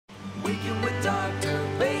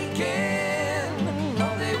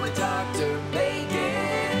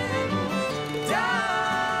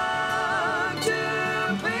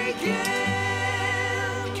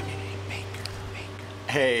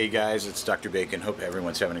Hey guys, it's Dr. Bacon. Hope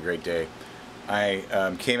everyone's having a great day.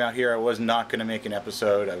 I came out here. I was not going to make an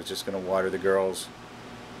episode. I was just going to water the girls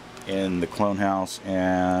in the clone house,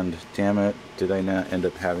 and damn it, did I not end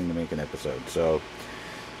up having to make an episode. So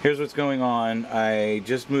here's what's going on. I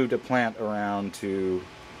just moved a plant around to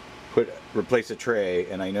replace a tray,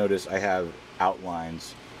 and I noticed I have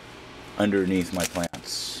outlines underneath my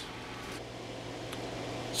plants.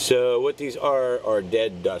 So what these are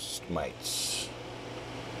dead dust mites.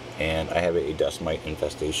 And I have a dust mite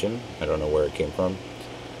infestation. I don't know where it came from.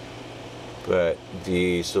 But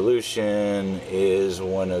the solution is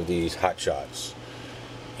one of these hot shots.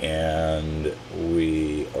 And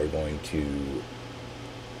we are going to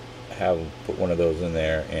put one of those in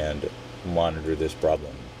there and monitor this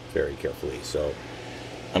problem very carefully. So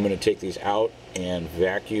I'm going to take these out and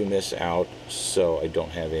vacuum this out so I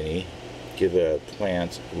don't have any. Give the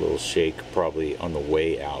plants a little shake probably on the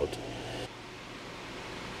way out.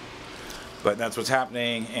 But that's what's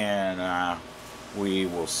happening, and we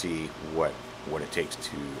will see what it takes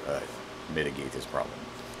to mitigate this problem.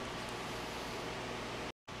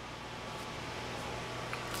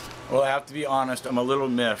 Well, I have to be honest, I'm a little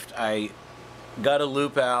miffed. I got a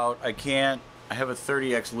loop out. I have a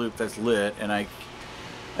 30x loop that's lit, and I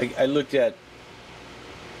looked at,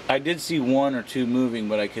 I did see one or two moving,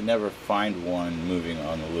 but I could never find one moving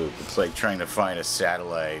on the loop. It's like trying to find a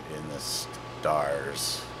satellite in the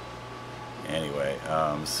stars. Anyway,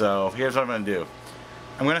 so here's what I'm going to do.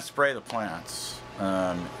 I'm going to spray the plants.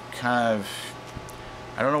 I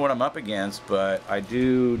don't know what I'm up against, but I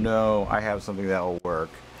do know I have something that will work.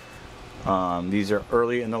 These are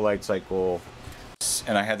early in the light cycle,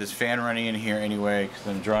 and I had this fan running in here anyway because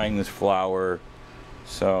I'm drying this flower.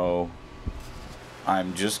 So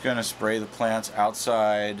I'm just going to spray the plants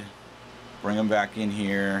outside, bring them back in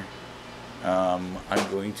here. I'm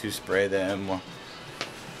going to spray them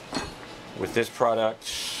with this product.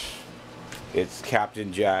 It's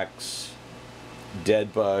Captain Jack's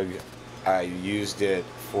Dead Bug. I used it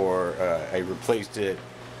for, I replaced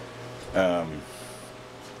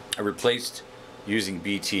using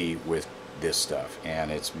BT with this stuff, and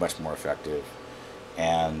it's much more effective.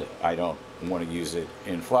 And I don't want to use it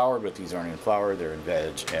in flower, but these aren't in flower, they're in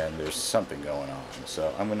veg, and there's something going on.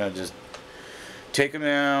 So I'm gonna just take them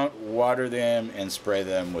out, water them, and spray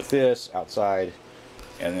them with this outside,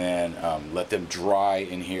 and then let them dry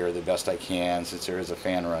in here the best I can since there is a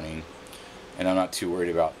fan running, and I'm not too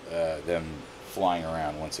worried about them flying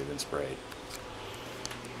around once they've been sprayed.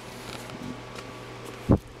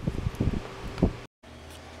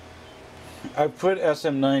 I put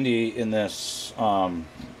SM90 in this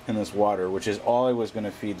water, which is all I was going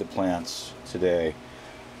to feed the plants today.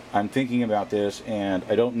 I'm thinking about this, and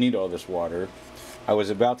I don't need all this water. I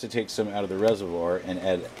was about to take some out of the reservoir and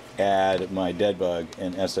add my dead bug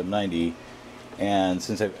in SM90, and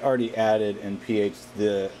since I've already added and pH'd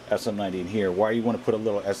the SM90 in here, why you want to put a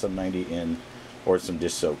little SM90 in, or some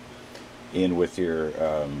dish soap in with your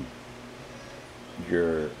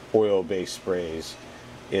oil-based sprays,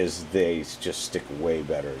 is they just stick way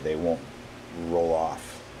better. They won't roll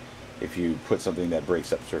off if you put something that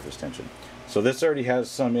breaks up surface tension. So this already has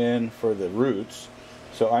some in for the roots.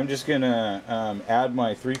 So I'm just gonna add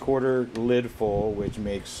my 3/4 lid full, which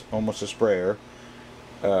makes almost a sprayer,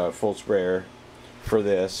 full sprayer for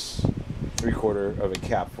this. 3/4 of a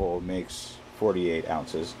cap full makes 48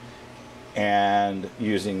 ounces, and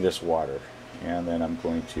using this water. And then I'm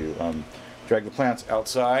going to drag the plants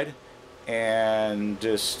outside and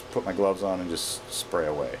just put my gloves on and just spray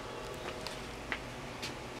away.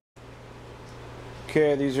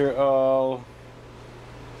 Okay, these are all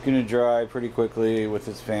gonna dry pretty quickly with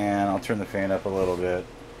this fan. I'll turn the fan up a little bit,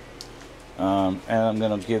 and I'm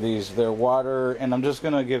gonna give these their water, and I'm just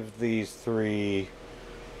gonna give these 3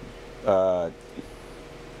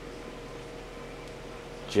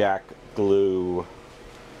 Jack Glue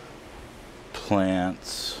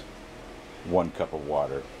plants 1 cup of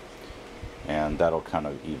water, and that'll kind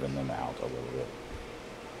of even them out a little bit.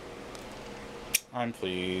 I'm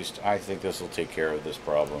pleased. I think this will take care of this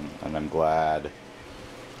problem, and I'm glad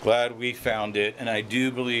we found it. And I do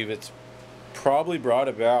believe it's probably brought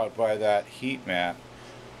about by that heat map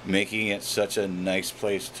making it such a nice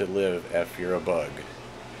place to live if you're a bug.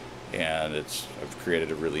 And I've created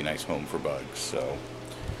a really nice home for bugs, so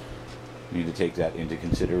you need to take that into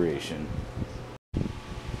consideration.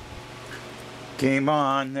 Game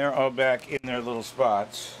on. They're all back in their little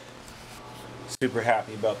spots. Super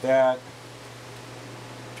happy about that.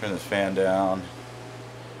 Turn this fan down.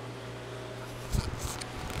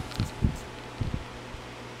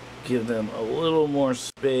 Give them a little more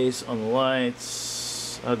space on the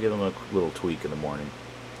lights. I'll give them a little tweak in the morning.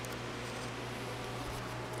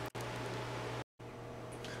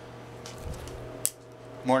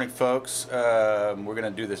 Morning, folks. We're going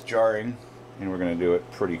to do this jarring, and we're going to do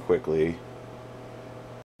it pretty quickly.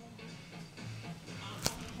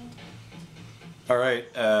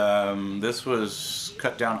 Alright, this was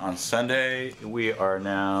cut down on Sunday. We are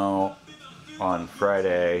now on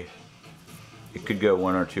Friday. It could go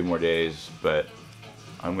 1 or 2 more days, but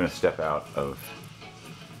I'm going to step out of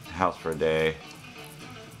the house for a day.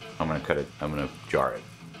 I'm going to cut it, I'm going to jar it.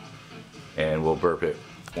 And we'll burp it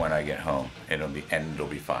when I get home. It'll be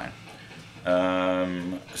fine.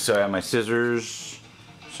 So I have my scissors,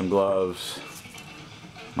 some gloves,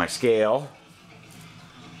 my scale,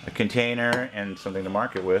 a container, and something to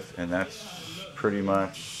mark it with, and that's pretty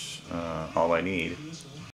much all I need.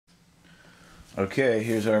 Okay,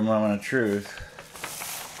 here's our moment of truth.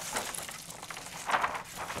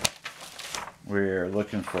 We're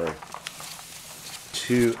looking for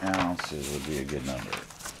 2 ounces would be a good number.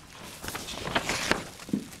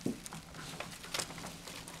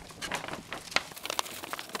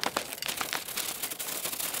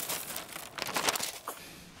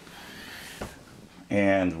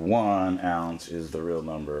 And 1 ounce is the real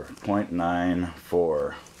number,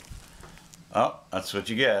 0.94. Oh, that's what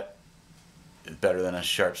you get. It's better than a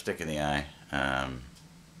sharp stick in the eye,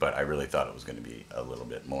 but I really thought it was going to be a little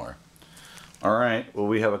bit more. All right, well,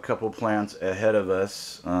 we have a couple plants ahead of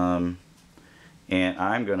us, and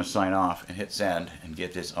I'm going to sign off and hit send and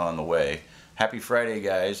get this on the way. Happy Friday,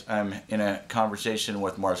 guys. I'm in a conversation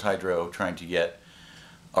with Mars Hydro trying to get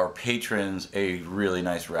our patrons a really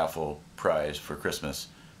nice raffle prize for Christmas,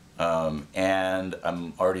 and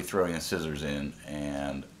I'm already throwing the scissors in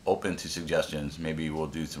and open to suggestions. Maybe we'll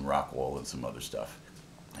do some rock wool and some other stuff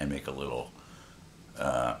and make a little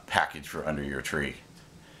package for under your tree.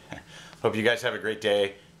 Hope you guys have a great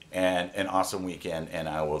day and an awesome weekend, and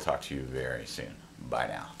I will talk to you very soon. Bye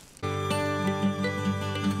now.